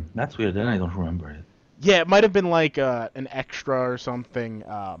 That's weird. Then I don't remember it. Yeah, it might have been like an extra or something,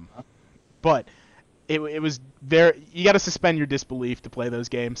 but it was there. You got to suspend your disbelief to play those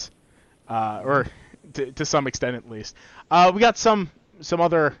games, or to some extent at least. We got some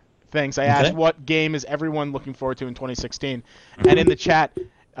other things. I asked what game is everyone looking forward to in 2016, and in the chat,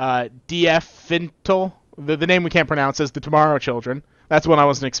 DF Fintel, the name we can't pronounce, says the Tomorrow Children. That's one I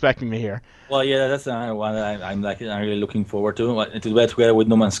wasn't expecting to hear. Well, yeah, that's another one that I'm really looking forward to be together with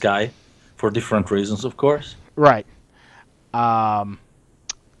No Man's Sky, for different reasons, of course. Right. Also,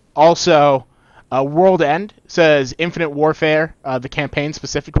 World End says Infinite Warfare, the campaign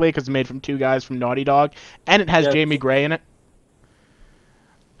specifically, because it's made from 2 guys from Naughty Dog, and it has Jamie Gray in it.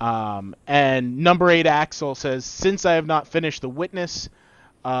 And number 8 Axel says, since I have not finished The Witness,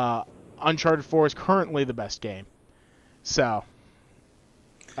 Uncharted 4 is currently the best game. So,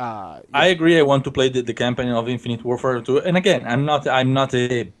 yeah. I agree. I want to play the campaign of Infinite Warfare 2. And again, I'm not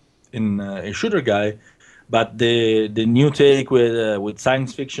a shooter guy, but the new take with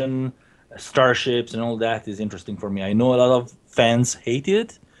science fiction, starships, and all that is interesting for me. I know a lot of fans hate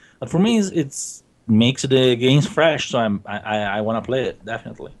it, but for me, it's makes the games fresh. So I want to play it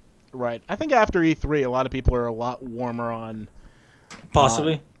definitely. Right. I think after E3, a lot of people are a lot warmer on.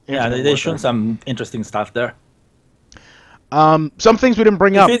 Possibly. Yeah, they showed some interesting stuff there. Some things we didn't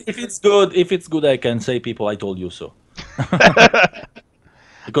bring up. If it's good, I can say people, I told you so.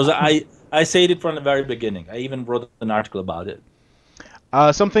 Because I said it from the very beginning. I even wrote an article about it.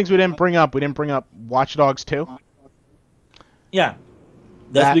 Some things we didn't bring up. We didn't bring up Watch Dogs 2. Yeah.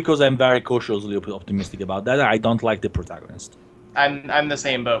 That's because I'm very cautiously optimistic about that. I don't like the protagonist. I'm the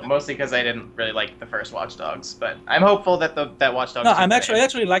same boat, mostly because I didn't really like the first Watch Dogs, but I'm hopeful that that Watch Dogs. No, I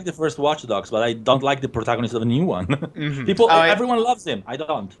actually like the first Watch Dogs, but I don't like the protagonist of the new one. Mm-hmm. Everyone loves him. I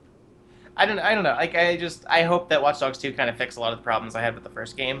don't. I don't know. Like I hope that Watch Dogs 2 kind of fixed a lot of the problems I had with the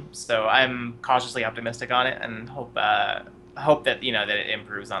first game. So I'm cautiously optimistic on it, and hope that that it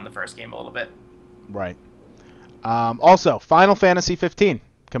improves on the first game a little bit. Right. Also, Final Fantasy 15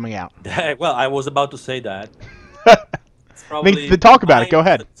 coming out. Well, I was about to say that. I mean, to talk about it, go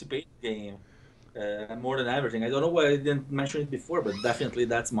ahead. Game, more than everything. I don't know why I didn't mention it before, but definitely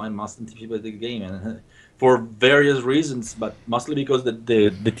that's my most anticipated game, and for various reasons, but mostly because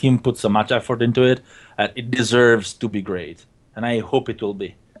the team put so much effort into it. It deserves to be great, and I hope it will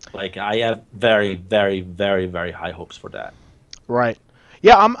be. Like, I have very, very, very, very high hopes for that. Right.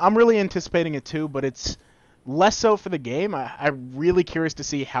 Yeah, I'm really anticipating it too, but it's less so for the game. I'm really curious to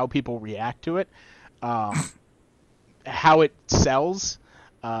see how people react to it. How it sells.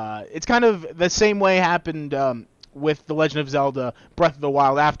 It's kind of the same way happened with The Legend of Zelda Breath of the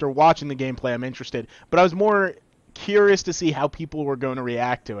Wild. After watching the gameplay, I'm interested. But I was more curious to see how people were going to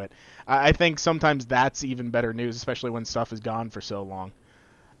react to it. I think sometimes that's even better news, especially when stuff is gone for so long.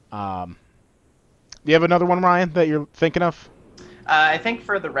 Do you have another one, Ryan, that you're thinking of? I think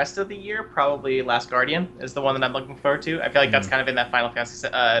for the rest of the year, probably Last Guardian is the one that I'm looking forward to. I feel like that's kind of in that Final Fantasy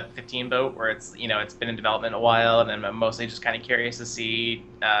 15 boat where it's been in development a while, and I'm mostly just kind of curious to see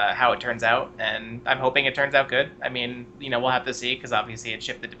how it turns out, and I'm hoping it turns out good. I mean, we'll have to see, because obviously it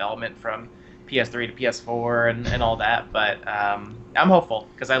shifted development from PS3 to PS4 and all that, but I'm hopeful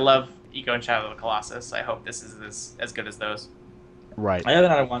because I love Ico and Shadow of the Colossus. I hope this is as good as those. Right. I have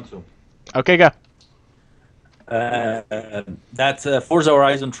another one too. Okay, go. That's Forza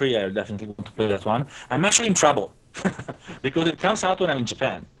Horizon 3. I definitely want to play that one. I'm actually in trouble because it comes out when I'm in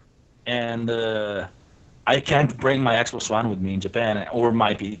Japan, and I can't bring my Xbox One with me in Japan or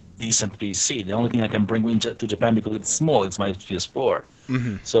my decent PC. The only thing I can bring to Japan, because it's small, it's my PS4.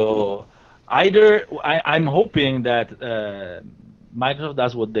 Mm-hmm. So either I'm hoping that Microsoft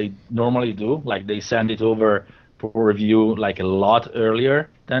does what they normally do, like they send it over for review like a lot earlier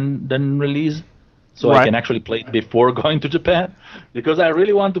than release. So right. I can actually play it before going to Japan, because I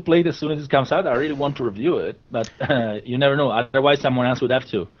really want to play it as soon as it comes out. I really want to review it, but you never know. Otherwise, someone else would have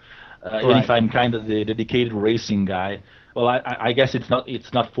to. Even if I'm kind of the dedicated racing guy. Well, I guess it's not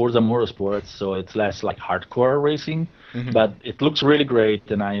Forza Motorsports, so it's less like hardcore racing. Mm-hmm. But it looks really great,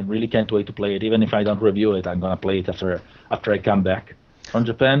 and I really can't wait to play it. Even if I don't review it, I'm gonna play it after I come back from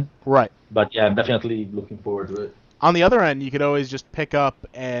Japan. Right. But yeah, I'm definitely looking forward to it. On the other end, you could always just pick up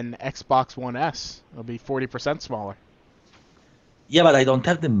an Xbox One S. It'll be 40% smaller. Yeah, but I don't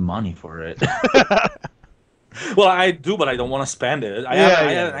have the money for it. Well, I do, but I don't want to spend it. I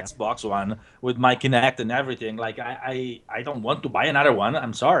have an Xbox One with my Kinect and everything. Like, I don't want to buy another one.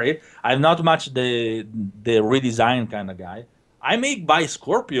 I'm sorry. I'm not much the redesign kind of guy. I may buy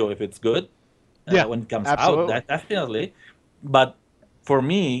Scorpio if it's good when it comes out. Definitely. But for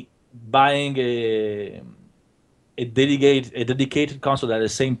me, buying a a dedicated console that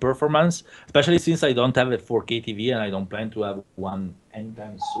has the same performance, especially since I don't have a 4K TV and I don't plan to have one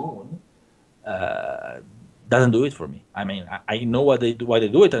anytime soon. Doesn't do it for me. I mean, I know why they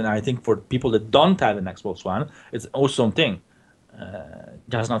do it, and I think for people that don't have an Xbox One, it's an awesome thing.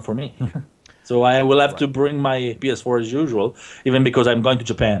 Just not for me. So I will have to bring my PS4 as usual, even because I'm going to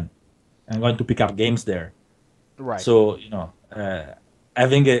Japan. I'm going to pick up games there. Right. So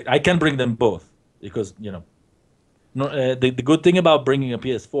I can bring them both because the good thing about bringing a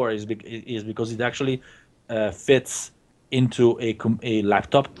PS4 is because it actually fits into a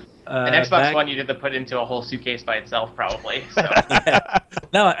laptop. An Xbox bag. One, you'd have to put into a whole suitcase by itself, probably. So.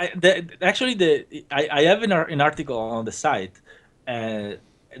 No, I have an article on the site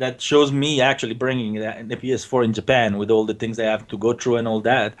that shows me actually bringing the PS4 in Japan with all the things I have to go through and all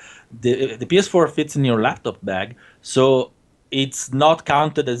that. The PS4 fits in your laptop bag, so it's not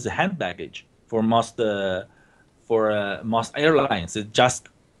counted as hand baggage for most airlines. It just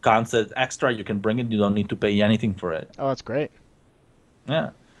counts as extra. You can bring it. You don't need to pay anything for it. Oh, that's great.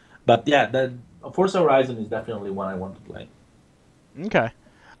 Yeah, but yeah, the Forza Horizon is definitely one I want to play. Okay.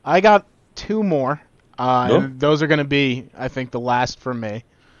 I got two more. Nope. And those are going to be, I think, the last for me.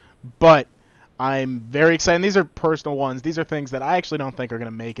 But I'm very excited. These are personal ones. These are things that I actually don't think are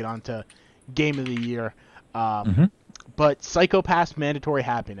going to make it onto Game of the Year. But Psycho-Pass Mandatory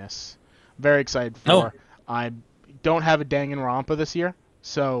Happiness. Very excited for. I don't have a Danganronpa this year,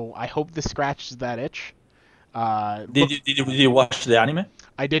 so I hope this scratches that itch. Did you watch the anime?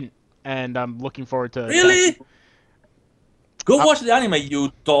 I didn't, and I'm looking forward to. Really? Go watch the anime,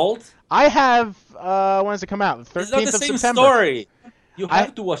 you dolt. I have. When does it come out? The 13th It's not the of same September. story. You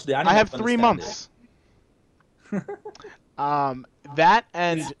have to watch the anime. I have to 3 understand months. That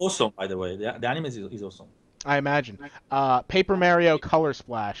and it's awesome, by the way. The anime is awesome. I imagine. Paper Mario Color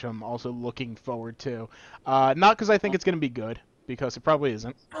Splash. I'm also looking forward to. Not because I think it's going to be good, because it probably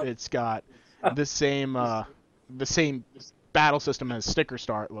isn't. It's got the same battle system as Sticker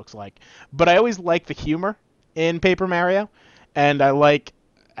Star. It looks like, but I always like the humor in Paper Mario, and I like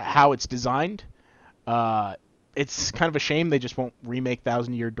how it's designed. It's kind of a shame they just won't remake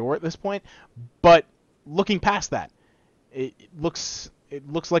Thousand Year Door at this point. But looking past that, it looks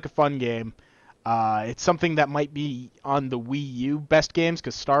like a fun game. It's something that might be on the Wii U best games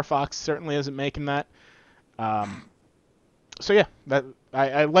because Star Fox certainly isn't making that. So yeah,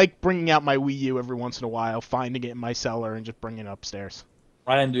 I like bringing out my Wii U every once in a while, finding it in my cellar and just bringing it upstairs.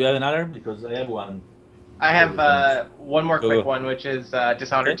 Ryan, do you have another? Because I have one. I have one more quick one, which is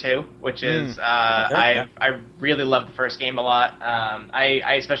Dishonored 2, which is I really love the first game a lot.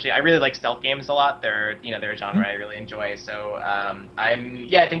 I really like stealth games a lot. They're a genre I really enjoy. So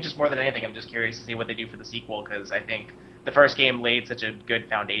I think just more than anything, I'm just curious to see what they do for the sequel because I think the first game laid such a good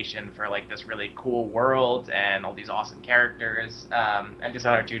foundation for like this really cool world and all these awesome characters. And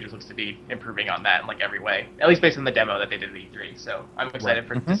Dishonored 2 just looks to be improving on that in like every way, at least based on the demo that they did at E3. So I'm excited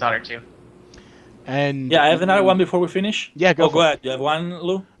for Dishonored 2. And yeah, I have another one before we finish. Yeah, go ahead. You have one,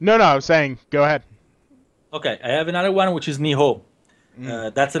 Lou? No, I was saying, go ahead. Okay, I have another one, which is Nihon.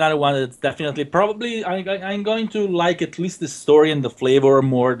 That's another one that's definitely, probably, I'm going to like at least the story and the flavor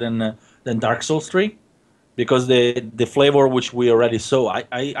more than Dark Souls 3. Because the flavor which we already saw,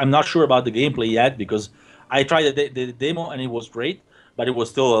 I'm not sure about the gameplay yet because I tried the demo and it was great, but it was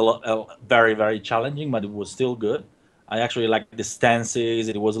still very, very challenging, but it was still good. I actually like the stances.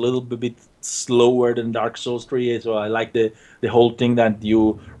 It was a little bit slower than Dark Souls 3, so I like the whole thing that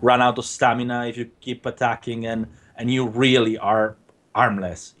you run out of stamina if you keep attacking, and you really are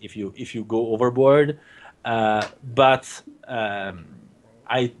armless if you go overboard. But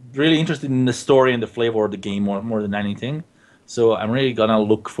I'm really interested in the story and the flavor of the game more than anything, so I'm really gonna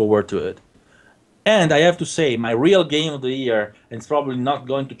look forward to it. And I have to say, my real game of the year, and it's probably not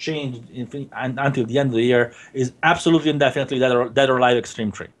going to change until the end of the year, is absolutely and definitely Dead or Alive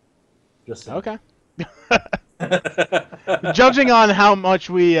Extreme 3. Just saying. Okay. Judging on how much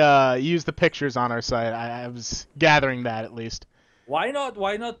we use the pictures on our site, I was gathering that at least. Why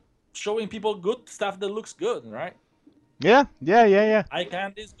not showing people good stuff that looks good, right? Yeah.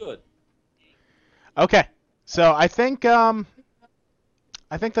 iCandy is good. Okay, so I think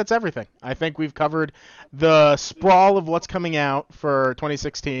that's everything. I think we've covered the sprawl of what's coming out for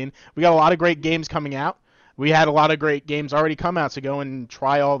 2016. We got a lot of great games coming out. We had a lot of great games already come out, so go and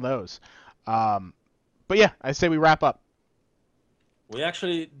try all those. But yeah, I say we wrap up. We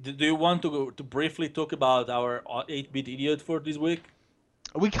actually, do you want to briefly talk about our 8-bit idiot for this week?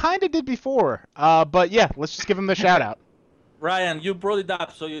 We kind of did before, but yeah, let's just give him the shout out. Ryan, you brought it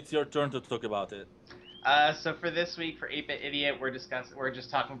up, so it's your turn to talk about it. So for this week, for 8-Bit Idiot, we're just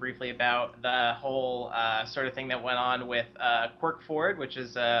talking briefly about the whole sort of thing that went on with Quirk Ford, which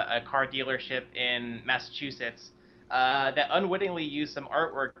is a car dealership in Massachusetts that unwittingly used some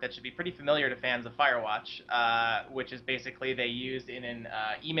artwork that should be pretty familiar to fans of Firewatch, which is basically they used in an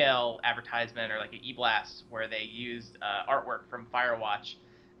email advertisement or like an e-blast where they used artwork from Firewatch.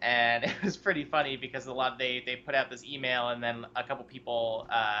 And it was pretty funny because they put out this email, and then a couple people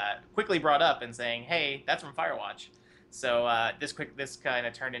quickly brought up and saying, "Hey, that's from Firewatch." So this kind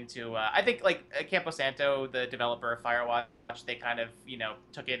of turned into I think like Camposanto, the developer of Firewatch, they kind of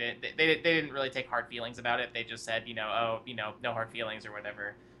took it. They didn't really take hard feelings about it. They just said no hard feelings or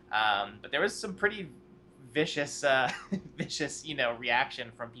whatever. But there was some pretty vicious vicious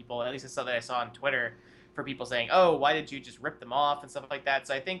reaction from people. At least it's something I saw on Twitter, for people saying, "Oh, why did you just rip them off?" and stuff like that.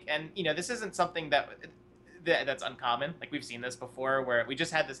 So I think, and this isn't something that's uncommon. Like we've seen this before, where we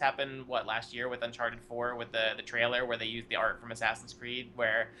just had this happen last year with Uncharted 4 with the trailer where they used the art from Assassin's Creed.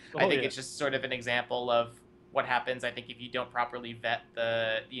 Where I think it's just sort of an example of what happens. I think if you don't properly vet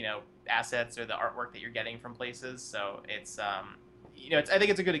the assets or the artwork that you're getting from places. So it's I think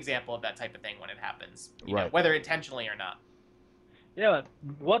it's a good example of that type of thing when it happens, whether intentionally or not. Yeah, but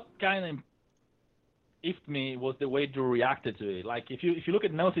what kind of if me was the way to react to it. Like if you look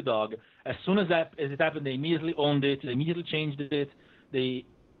at Naughty Dog, as soon as it happened, they immediately owned it, they immediately changed it, they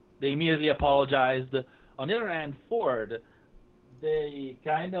immediately apologized. On the other hand, Ford, they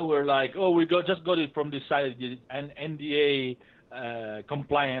kind of were like, "Oh, we just got it from this side, an NDA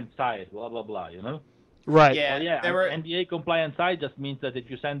compliant site, blah blah blah," Right. Yeah. Well, yeah. NDA compliant site just means that if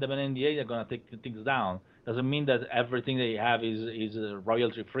you send them an NDA, they're gonna take things down. Doesn't mean that everything they have is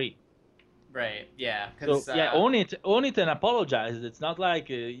royalty free. Right. Yeah. So own it and apologize. It's not like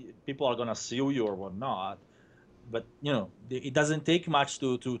people are gonna sue you or whatnot. But it doesn't take much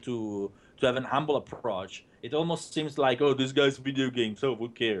to have an humble approach. It almost seems like, oh, this guy's video game, so who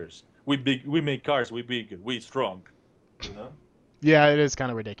cares? We make cars, we big, we strong. Yeah, it is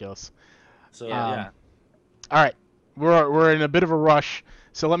kind of ridiculous. So yeah. All right, we're in a bit of a rush,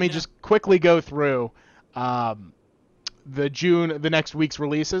 so let me just quickly go through the next week's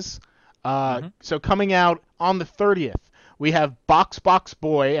releases. So coming out on the 30th, we have Box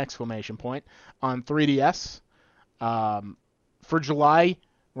Boy! On 3DS. For July,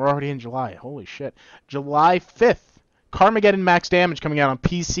 we're already in July. Holy shit. July 5th, Carmageddon Max Damage coming out on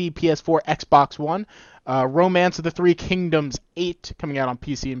PC, PS4, Xbox One. Romance of the Three Kingdoms 8 coming out on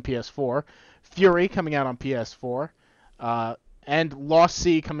PC and PS4. Fury coming out on PS4. And Lost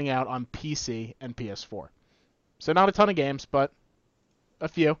Sea coming out on PC and PS4. So not a ton of games, but a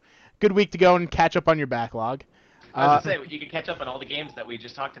few. Good week to go and catch up on your backlog. I was going to say, you can catch up on all the games that we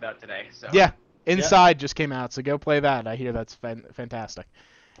just talked about today. So. Yeah, Inside just came out, so go play that. I hear that's fantastic.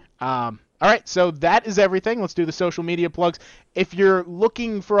 All right, so that is everything. Let's do the social media plugs. If you're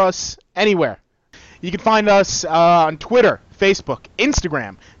looking for us anywhere, you can find us on Twitter, Facebook,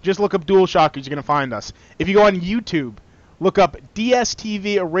 Instagram. Just look up DualShockers, you're going to find us. If you go on YouTube, look up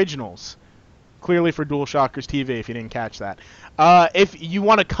DSTV Originals. Clearly for DualShockers TV, if you didn't catch that. If you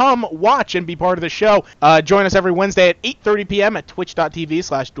want to come watch and be part of the show, join us every Wednesday at 8:30 p.m. at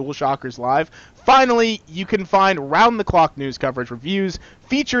twitch.tv/DualShockersLive. Finally, you can find round-the-clock news coverage, reviews,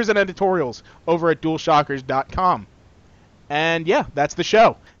 features, and editorials over at DualShockers.com. And yeah, that's the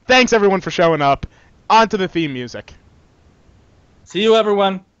show. Thanks, everyone, for showing up. On to the theme music. See you,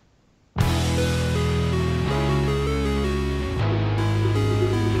 everyone.